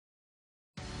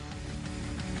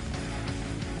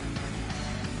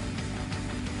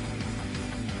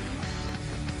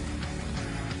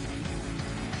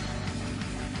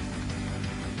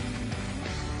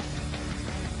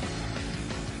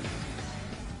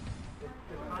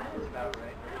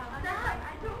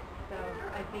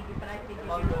figured, but I figured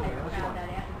you would have found that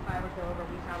after the fireworks are over,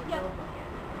 we probably will book it.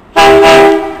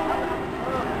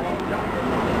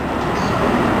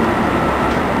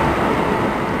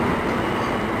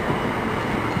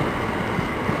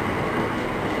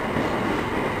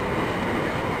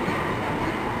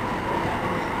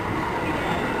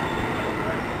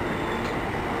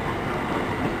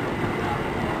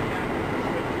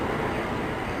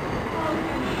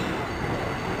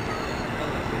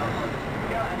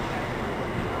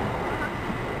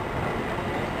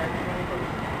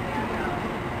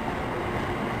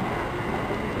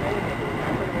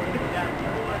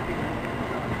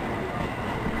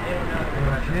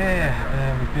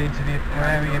 Yeah, we've been to the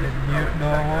aquarium in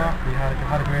Norwalk. We had a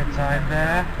great time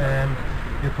there.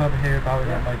 You'll probably hear about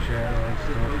it on my channel and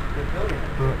stuff.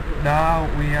 But now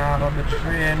we are on the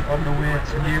train on the way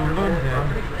to New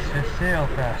London to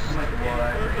Sailfest.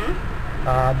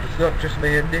 And it's not just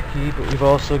me and Nikki, but we've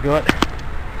also got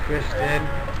Kristin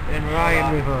and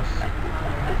Ryan with us.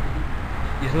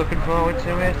 He's looking forward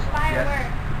to it?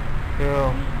 Fireworks!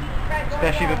 Cool.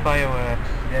 Especially the fireworks.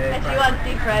 Yeah, and she wants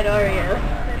deep fried Oreos.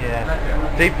 Yeah.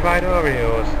 Deep fried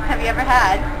Oreos. Have you ever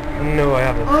had? No, I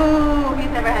haven't. Ooh,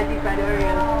 he's never had deep fried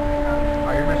Oreos.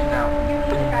 Oh, you're missing out.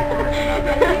 Deep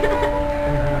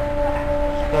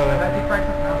fried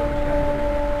something else.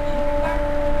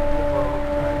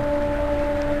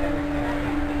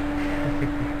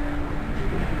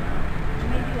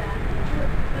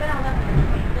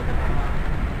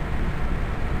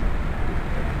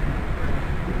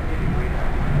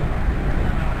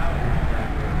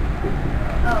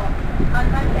 On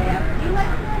Monday, do you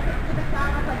like to go to the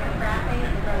song like the Frappe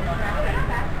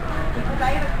Fest? Because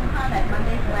I have some comment,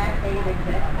 Monday's the last day it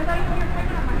exists. I thought you were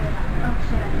pregnant on Monday. Oh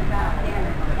shit, I forgot. Damn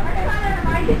it. I thought I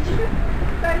reminded you.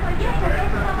 So I was like, yeah, but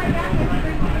don't tell my daddy if you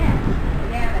bring me in.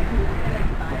 Damn it,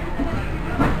 it's fine.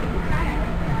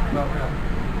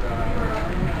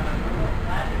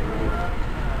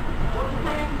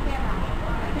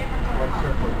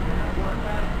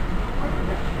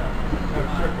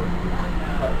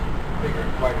 Bigger,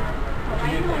 wider.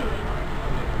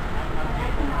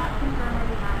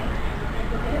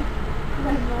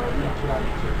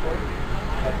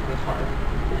 That's this hard.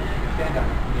 Stand up.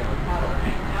 You have a paddle.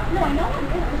 No, I know what it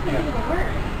is. I was thinking of the word.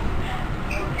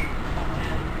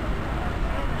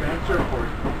 Stand surfboard.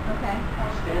 Okay.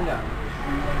 Stand up.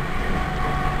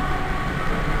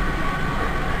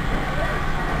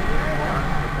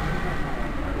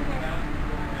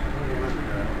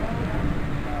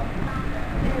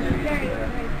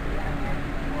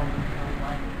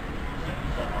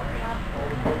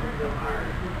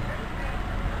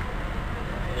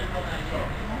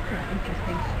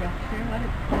 Interesting structure. What is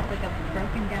it? It's like a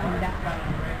broken down duck.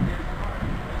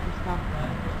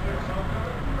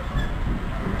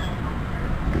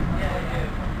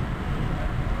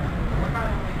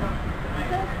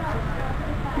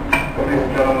 Ladies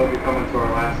and gentlemen, we'll be coming to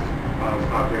our last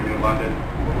stop here in New London.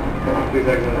 Please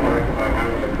exit on the direct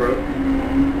counter of the crew.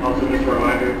 Also, just a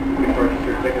reminder, we purchased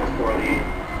your tickets for the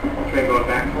train going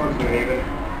back towards New Haven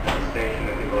at the station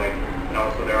if you'd like. And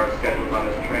also, there are schedules on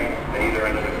this train at either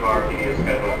end of the car. He is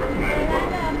scheduled for tonight as well.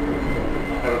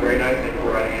 Have a great night. Thank you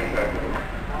for riding Amtrak.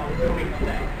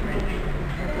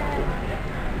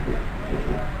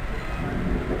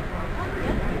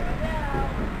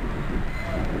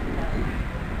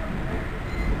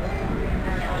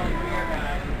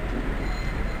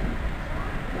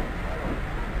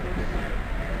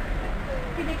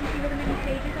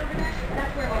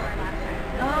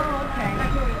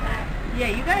 Yeah,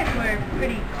 you guys were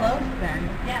pretty close then.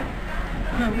 Yeah.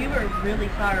 We were really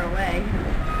far away.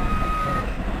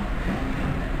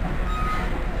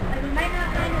 Like, we might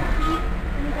not find a seat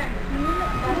anytime soon,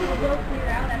 but we will clear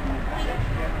out at some point.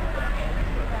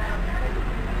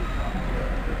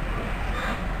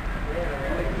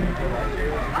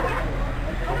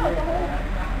 Oh, no, the whole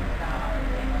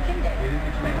shindig. You didn't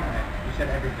explain it. You said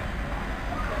everything.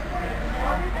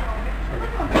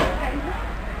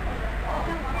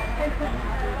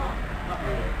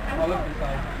 I'll look this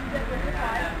side.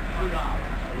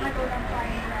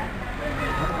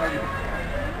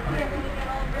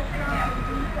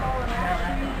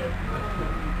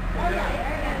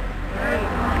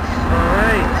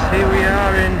 Alright, here we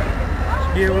are in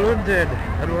New London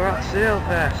and we're at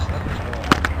Sailfest.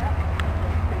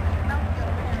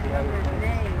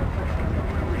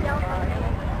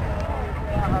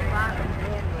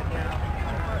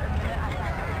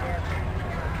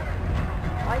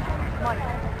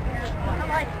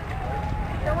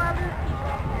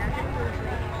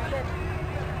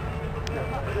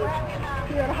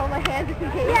 You want to hold my hand just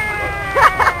in case? Yay!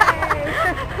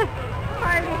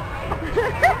 party.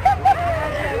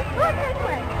 Look this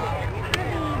way.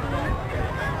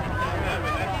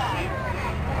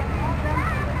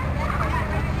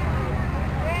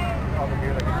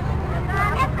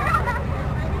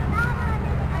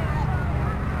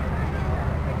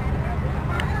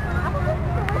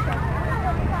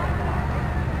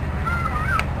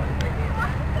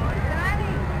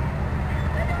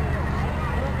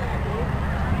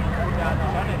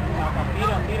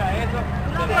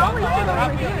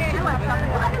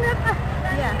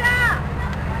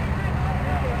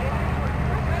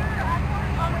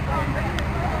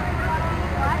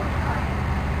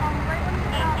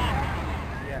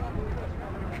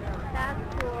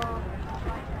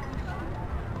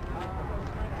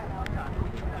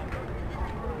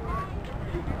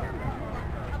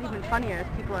 Even funnier if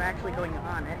people are actually going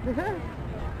on it.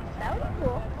 That was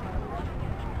cool.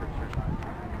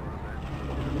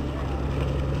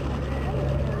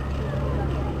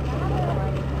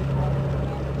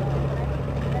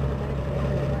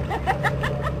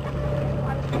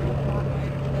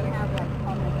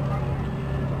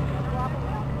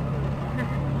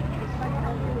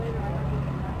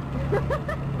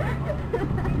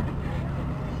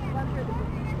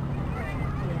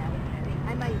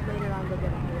 I might later on go get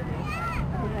a beer.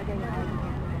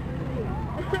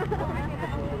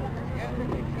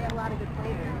 They have a lot of good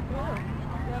flavors.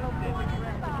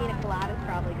 The pina colada is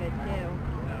probably good too.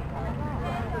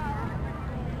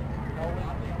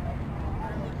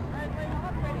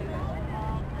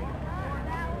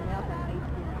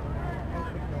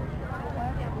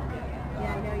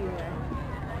 Yeah, I know you were.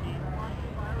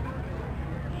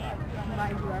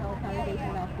 Mind you, our whole conversation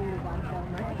about food is on film,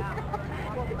 right?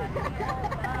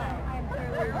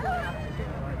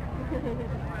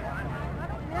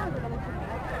 Yeah, we're gonna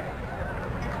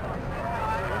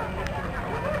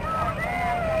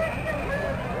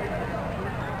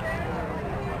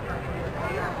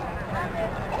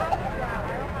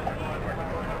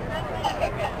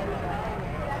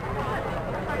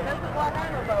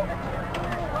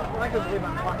I could believe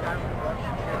I'm fucked out.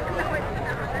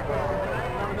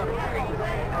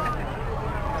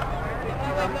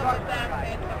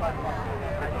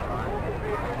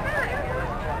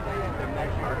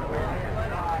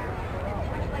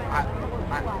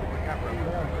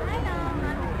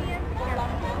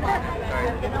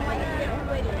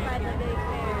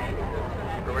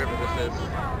 Whatever this is.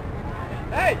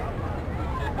 Hey!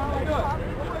 How you doing?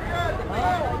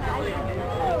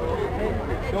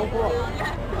 Don't go.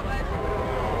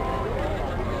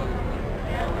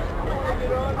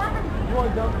 You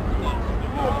want dump? You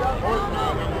want dump?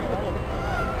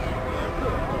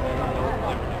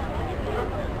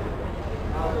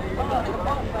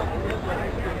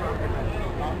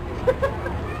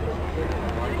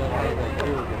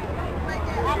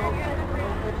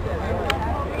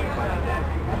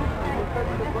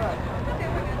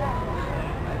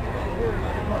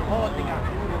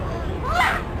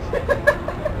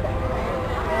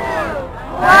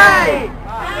 Hey!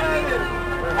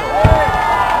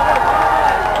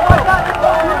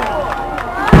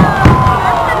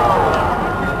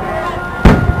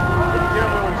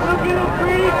 Look at the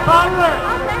green color!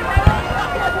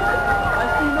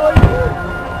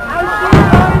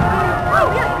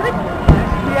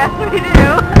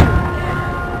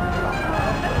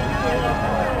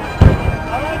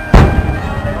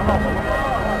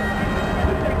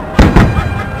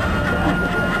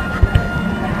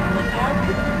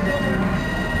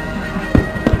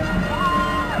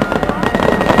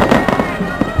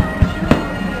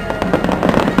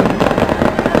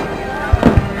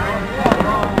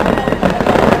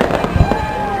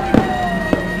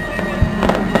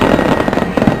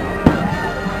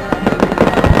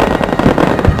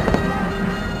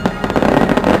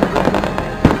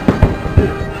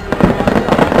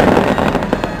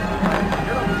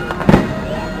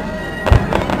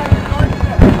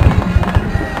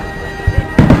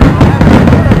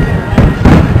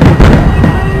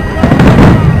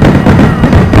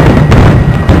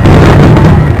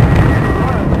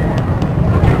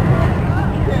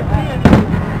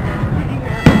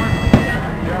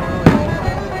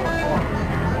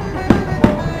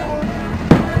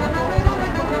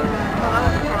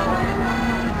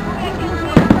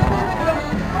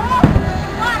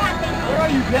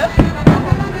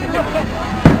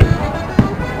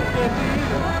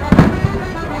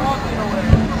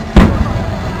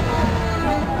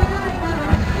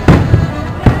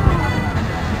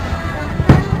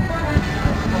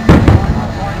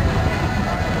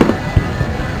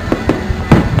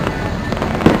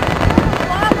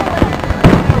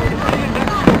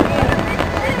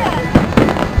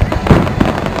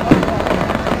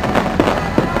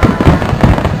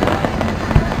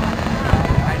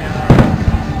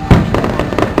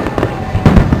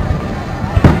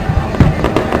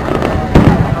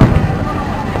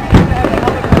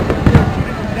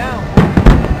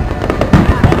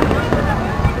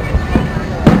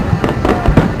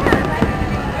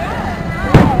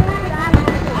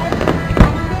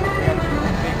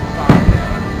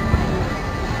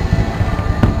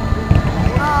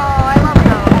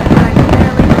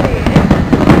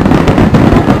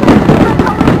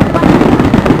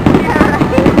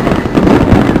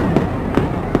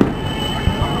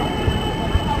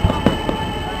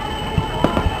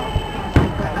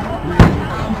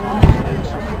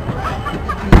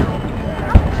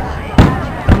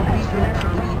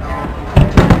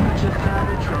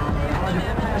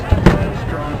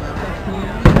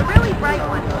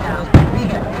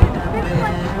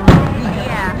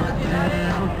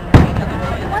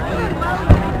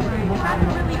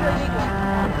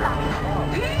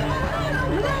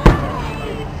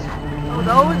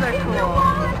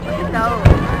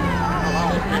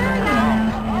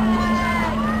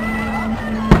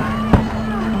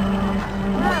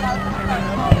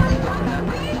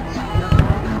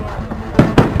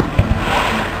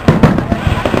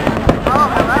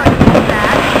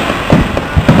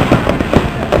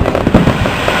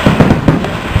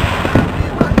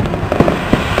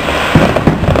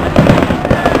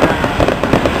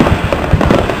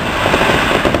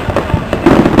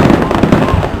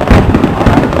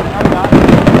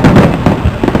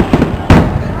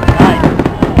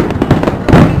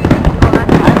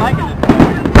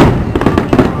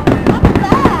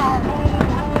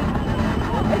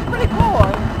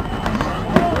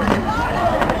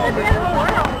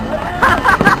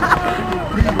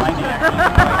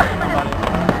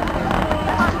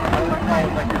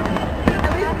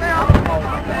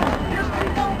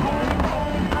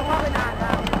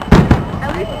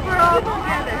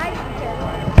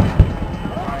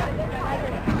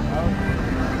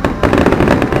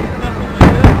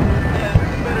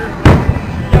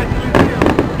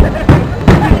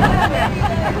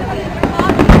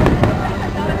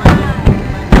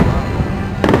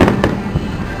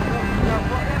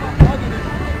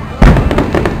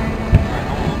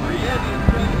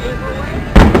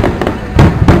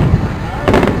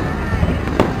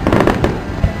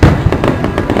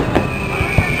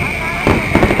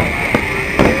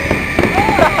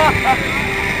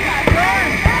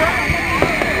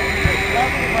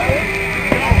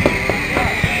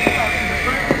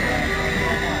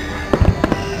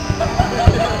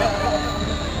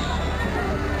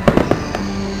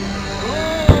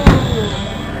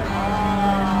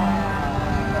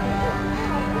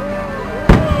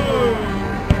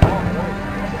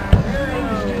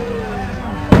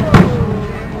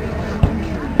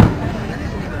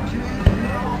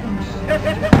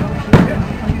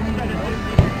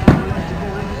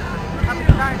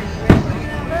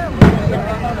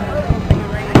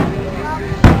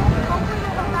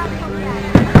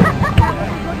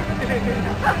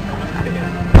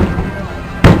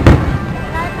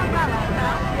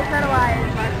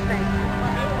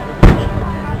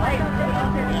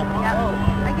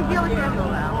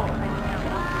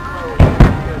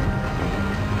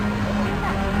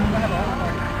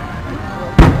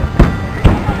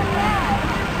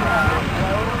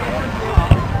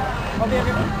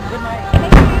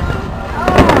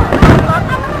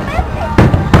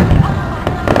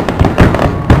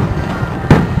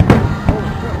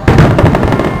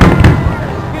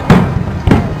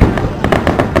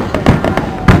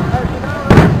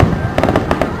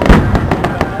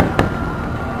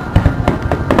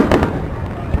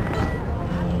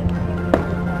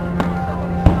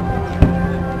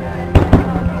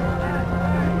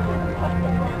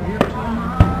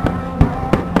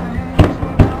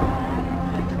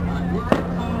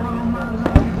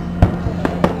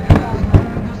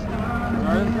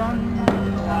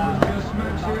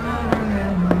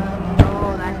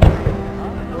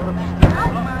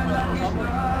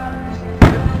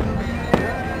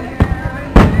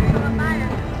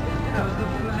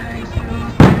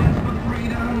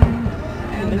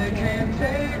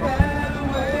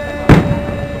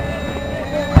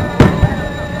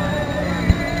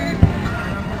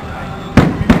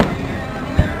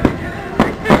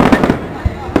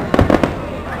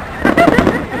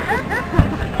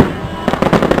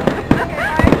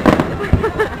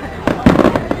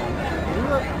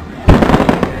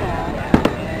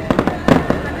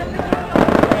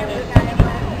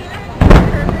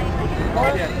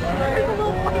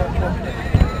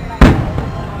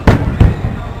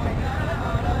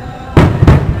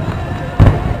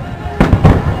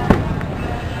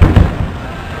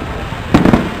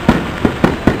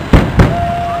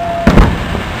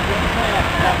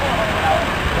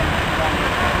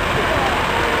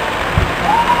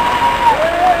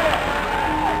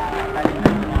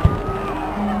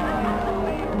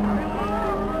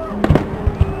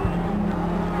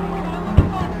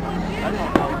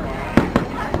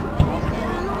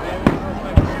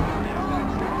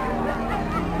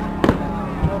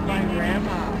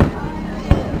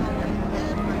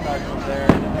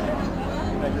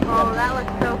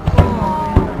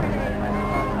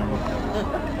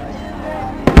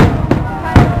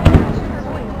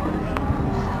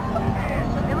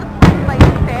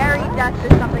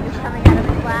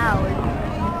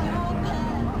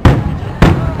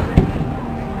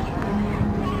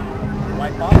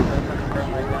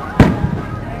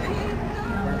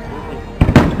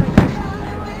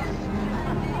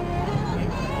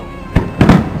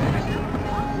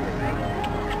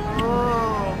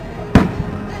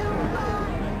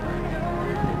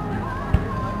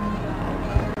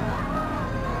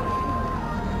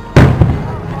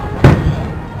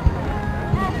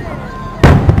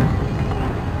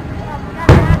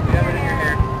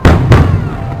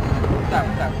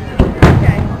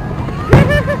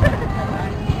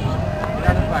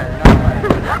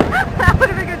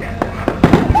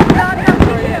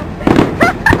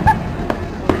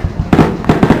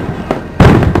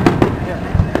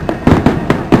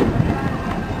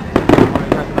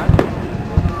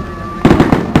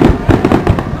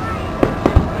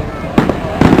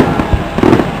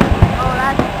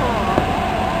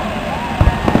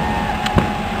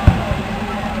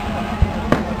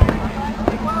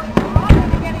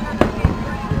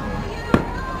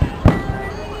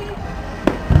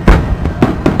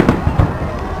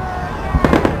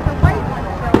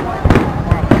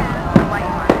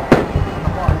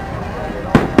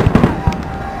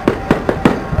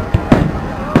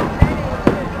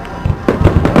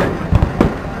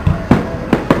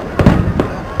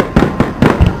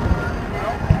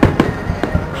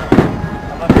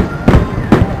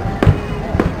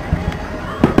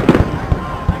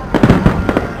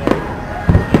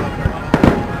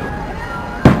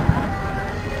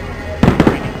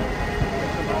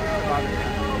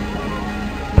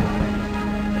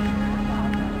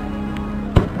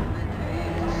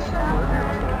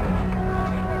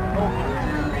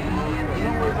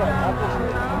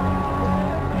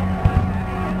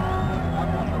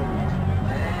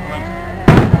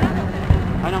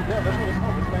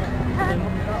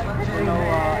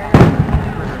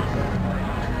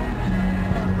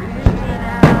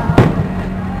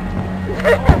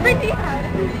 idea.